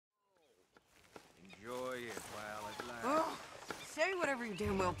whatever you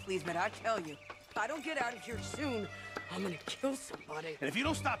damn well please, but I tell you, if I don't get out of here soon, I'm gonna kill somebody. And if you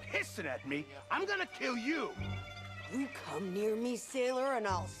don't stop hissing at me, I'm gonna kill you. You come near me, sailor, and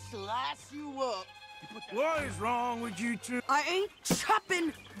I'll slice you up. What is wrong with you two? I ain't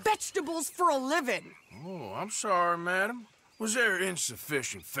chopping vegetables for a living. Oh, I'm sorry, madam. Was there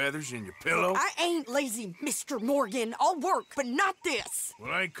insufficient feathers in your pillow? I ain't lazy, Mr. Morgan. I'll work, but not this.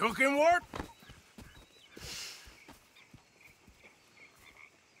 Well, ain't cooking work?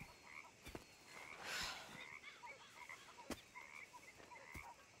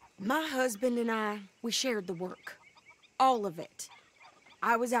 My husband and I, we shared the work. All of it.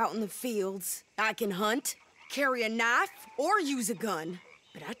 I was out in the fields. I can hunt, carry a knife, or use a gun.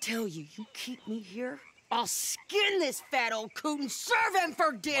 But I tell you, you keep me here, I'll skin this fat old coot and serve him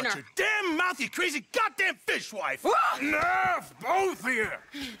for dinner. Watch your damn mouth, you crazy goddamn fishwife! Enough, both of you!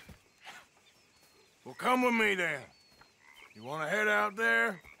 Well, come with me then. You want to head out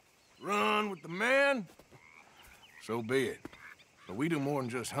there, run with the men? So be it. But we do more than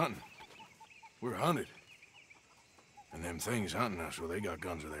just hunting. We're hunted. And them things hunting us, well, they got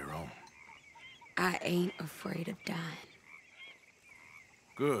guns of their own. I ain't afraid of dying.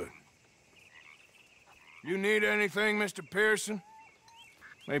 Good. You need anything, Mr. Pearson?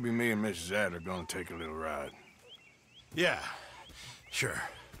 Maybe me and Mrs. Adler are gonna take a little ride. Yeah, sure.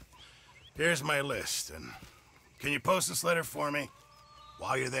 Here's my list, and can you post this letter for me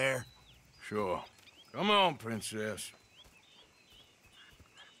while you're there? Sure. Come on, Princess.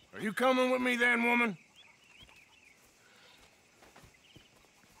 Are you coming with me then, woman?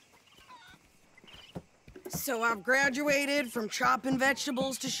 So I've graduated from chopping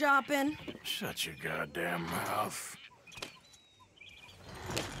vegetables to shopping? Shut your goddamn mouth.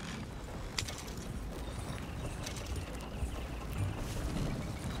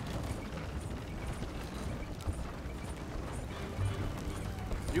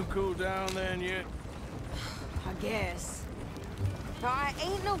 You cool down then yet? I guess. I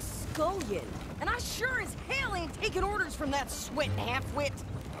ain't no scullion, and I sure as hell ain't taking orders from that sweating half-wit.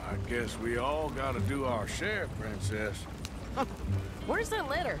 I guess we all gotta do our share, Princess. Where's that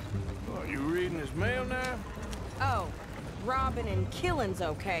letter? Are you reading his mail now? Oh, robbing and killing's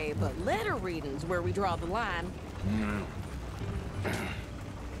okay, but letter reading's where we draw the line.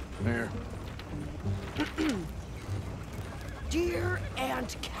 Here. Dear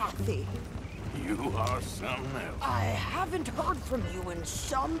Aunt Kathy, You are something else. I haven't heard from you in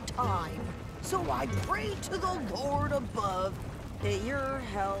some time, so I pray to the Lord above that your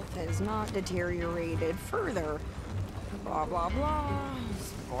health has not deteriorated further. Blah, blah, blah.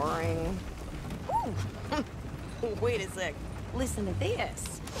 It's boring. Ooh. Wait a sec. Listen to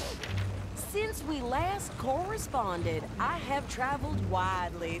this. Since we last corresponded, I have traveled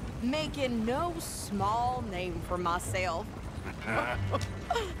widely, making no small name for myself.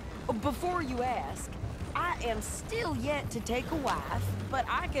 Before you ask, I am still yet to take a wife, but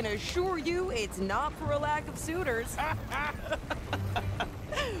I can assure you it's not for a lack of suitors.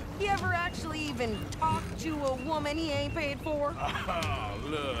 You ever actually even talked to a woman he ain't paid for? Oh,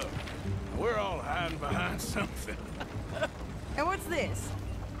 look. We're all hiding behind something. And what's this?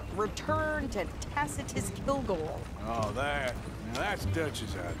 Return to Tacitus Kilgore. Oh, that. Now, that's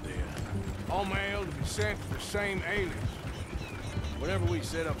Dutch's idea. All mail to be sent to the same alias. Whenever we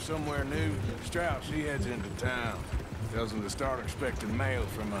set up somewhere new, Strauss, he heads into town. Tells them to start expecting mail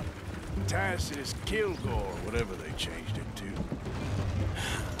from a Tacitus Kilgore, whatever they changed it to.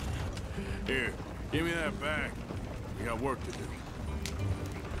 Here, give me that back. We got work to do.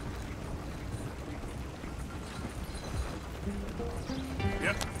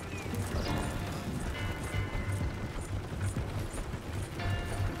 Yep.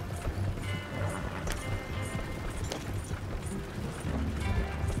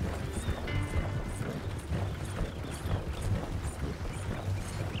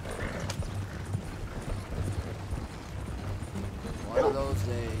 One of those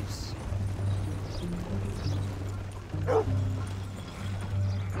days.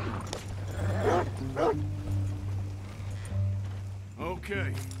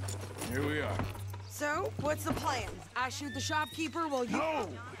 Okay, here we are. So, what's the plan? I shoot the shopkeeper while you... No!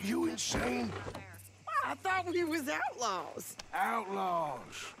 You insane? I thought we was outlaws.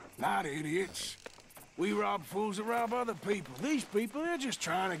 Outlaws, not idiots. We rob fools that rob other people. These people, they're just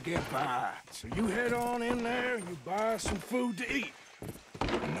trying to get by. So you head on in there and you buy some food to eat.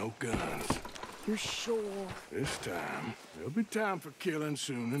 No guns. You're sure? This time, there'll be time for killing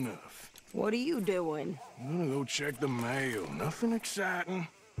soon enough. What are you doing? I'm gonna go check the mail. Nothing exciting.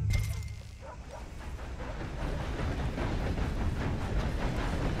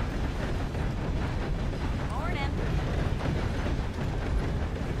 Morning.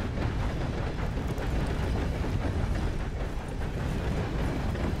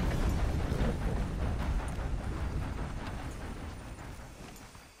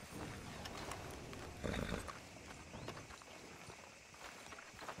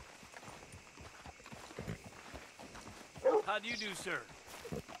 How do you do, sir?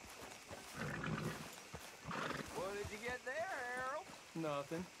 What did you get there, Harold?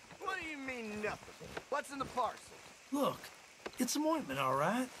 Nothing. What do you mean, nothing? What's in the parcel? Look, it's some ointment, all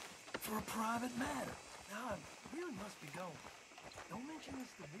right? For a private matter. Now, I really must be going. Don't mention this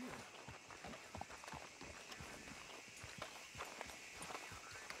to Bill.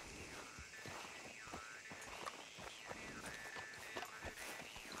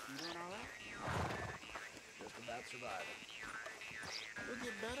 You doing all right? Just about surviving. We'll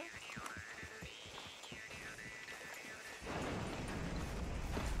get better.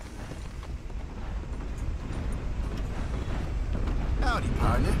 Howdy,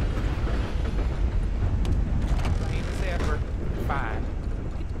 partner. Famous effort. Fine.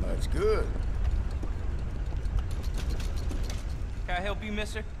 That's good. Can I help you,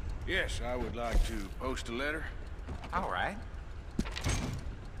 mister? Yes, I would like to post a letter. All right.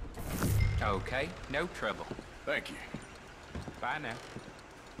 Okay, no trouble. Thank you. Bye now.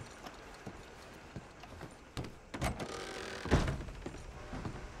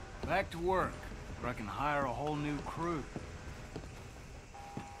 Back to work. Or I can hire a whole new crew.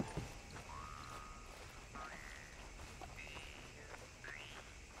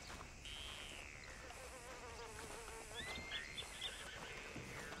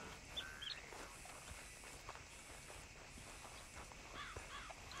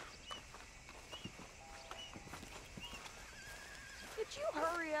 Could you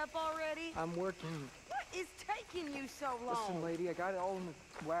hurry up already? I'm working. What is taking you so long? Listen, lady, I got it all in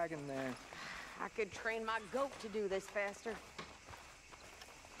the wagon there. I could train my goat to do this faster.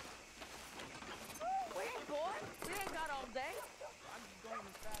 Wait, boy. We ain't got all day. I'm just going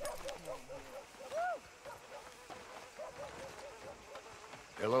as fast as I can.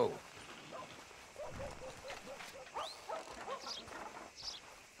 Hello.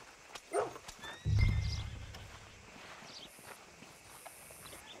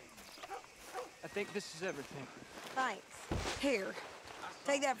 I think this is everything. Thanks. Here.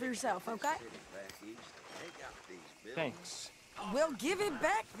 Take that for yourself, okay? Thanks. We'll give it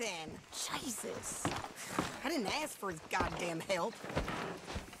back then. Jesus. I didn't ask for his goddamn help.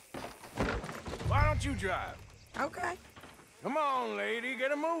 Why don't you drive? Okay. Come on, lady,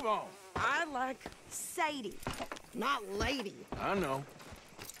 get a move on. I like Sadie, not lady. I know.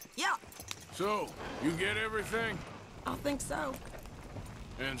 Yeah, So, you get everything? I think so.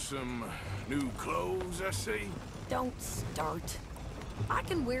 And some new clothes, I see? Don't start. I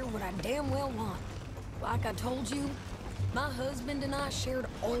can wear what I damn well want. Like I told you, my husband and I shared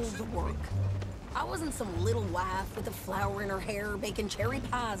all the work. I wasn't some little wife with a flower in her hair baking cherry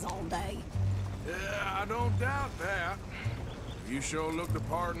pies all day. Yeah, I don't doubt that. You sure look the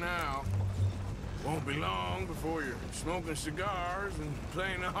part now. Won't be long before you're smoking cigars and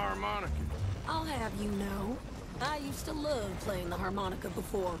playing the harmonica. I'll have you know, I used to love playing the harmonica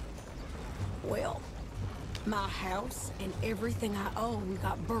before. Well, my house and everything I own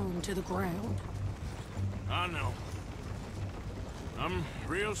got burned to the ground. I know. I'm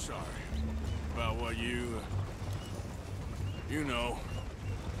real sorry about what you know.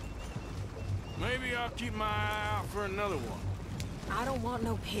 Maybe I'll keep my eye out for another one. I don't want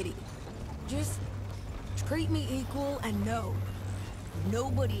no pity. Just treat me equal and know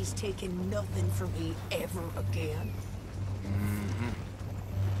nobody's taking nothing from me ever again.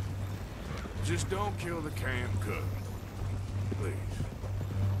 Just don't kill the camp cook. Please.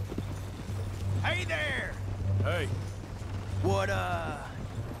 Hey there! Hey,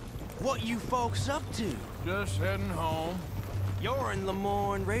 What you folks up to? just heading home. You're in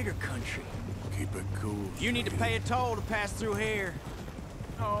Lemoyne Raider country. Keep it cool. You need to pay a toll to pass through here.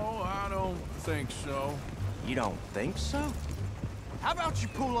 No, I don't think so. You don't think so? How about you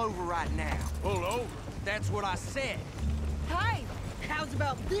pull over right now? Pull over. That's what I said. Hey, how's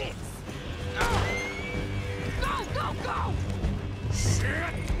about this? Go, go, go!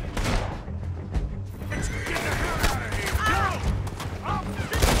 Shit! Let's get the hell out of here! Go! Up!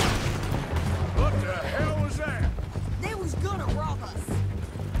 What the hell was that? They was gonna rob us.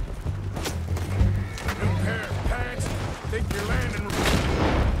 New pair of pants? Think you're landing...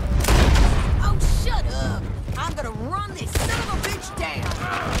 Oh, shut up! I'm gonna run this son of a bitch down!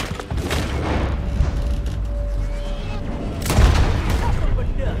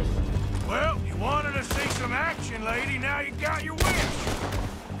 Well, you wanted to see some action, lady. Now you got your wish.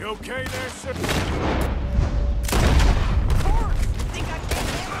 You okay there, sir? Of course! Think I can't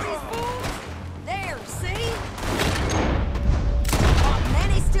handle these fools? There, see? Oh,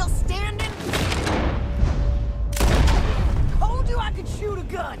 Manny's still standing? Told you I could shoot a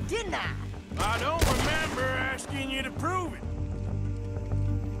gun, didn't I? I don't remember asking you to prove it.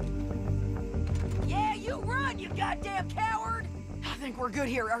 Yeah, you run, you goddamn coward! I think we're good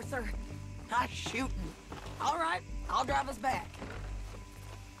here, Arthur. Nice shooting. All right, I'll drive us back.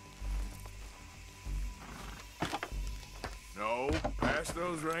 No, pass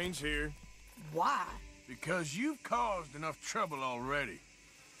those reins here. Why? Because you've caused enough trouble already.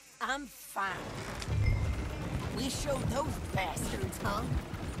 I'm fine. We showed those bastards, huh?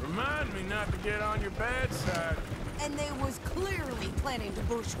 Remind me not to get on your bad side. And they was clearly planning to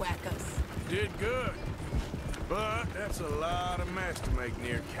bushwhack us. Did good. But that's a lot of mess to make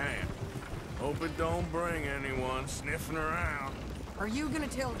near camp. Hope it don't bring anyone sniffing around. Are you gonna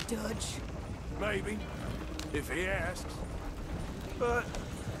tell Dutch? Maybe, if he asks. But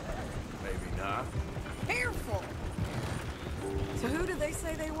maybe not. Careful! So who did they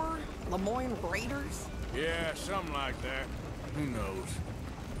say they were? Lemoyne Raiders? Yeah, something like that. Who knows?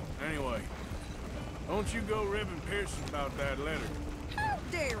 Anyway, don't you go ribbing Pearson about that letter. How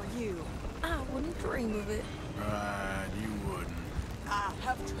dare you? I wouldn't dream of it. Right, you wouldn't. I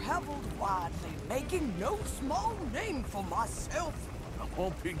have traveled widely, making no small name for myself. I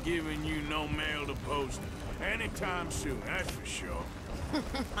won't be giving you no mail to post anytime soon, that's for sure.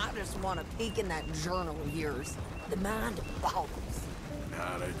 I just want to peek in that journal of yours. The mind boggles.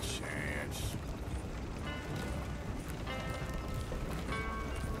 Not a chance.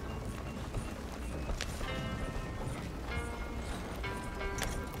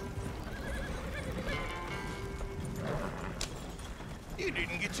 You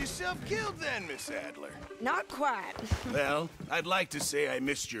didn't get yourself killed then, Miss Adler. Not quite. Well, I'd like to say I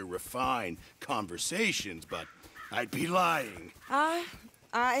missed your refined conversations, but I'd be lying.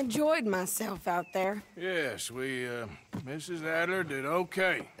 I enjoyed myself out there. Yes, Mrs. Adler did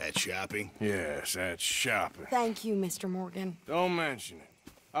okay. At shopping? Yes, that's shopping. Thank you, Mr. Morgan. Don't mention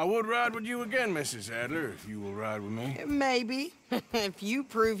it. I would ride with you again, Mrs. Adler, if you will ride with me. Maybe. If you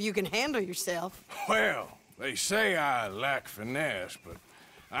prove you can handle yourself. Well, they say I lack finesse, but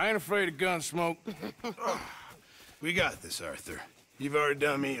I ain't afraid of gun smoke. We got this, Arthur. You've already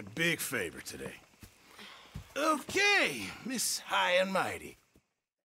done me a big favor today. Okay, Miss High and Mighty.